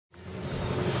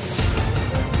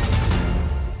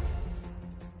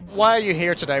why are you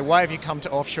here today? Why have you come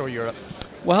to Offshore Europe?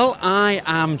 Well, I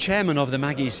am chairman of the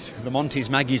Monty's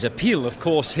Maggie's Appeal, of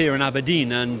course, here in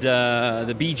Aberdeen, and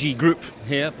the BG Group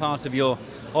here, part of your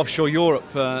Offshore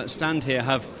Europe stand here,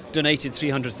 have donated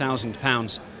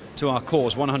 £300,000 to our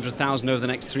cause, 100,000 over the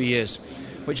next 3 years,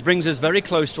 which brings us very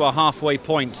close to our halfway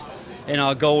point in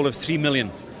our goal of 3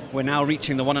 million. We're now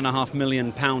reaching the £1.5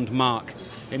 million mark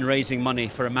in raising money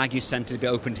for a Maggie's Centre to be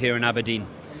opened here in Aberdeen.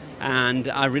 And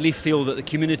I really feel that the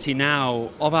community now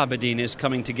of Aberdeen is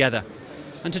coming together.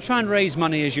 And to try and raise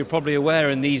money, as you're probably aware,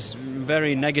 in these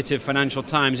very negative financial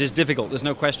times is difficult, there's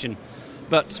no question.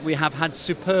 But we have had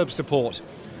superb support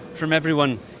from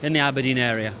everyone in the Aberdeen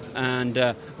area. And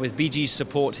with BG's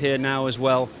support here now as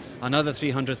well, another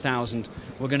 300,000,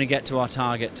 we're going to get to our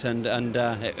target. And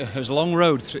it was a long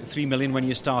road, 3 million when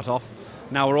you start off.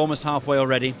 Now we're almost halfway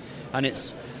already, and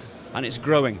it's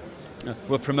growing.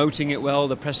 We're promoting it well.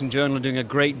 The Press and Journal are doing a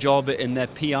great job in their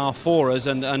PR for us,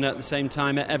 and at the same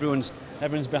time everyone's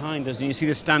behind us. And you see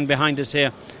the stand behind us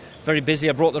here, very busy.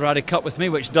 I brought the Ryder Cup with me,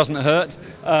 which doesn't hurt,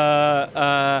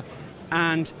 and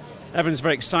everyone's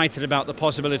very excited about the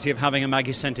possibility of having a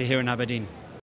Maggie's Centre here in Aberdeen.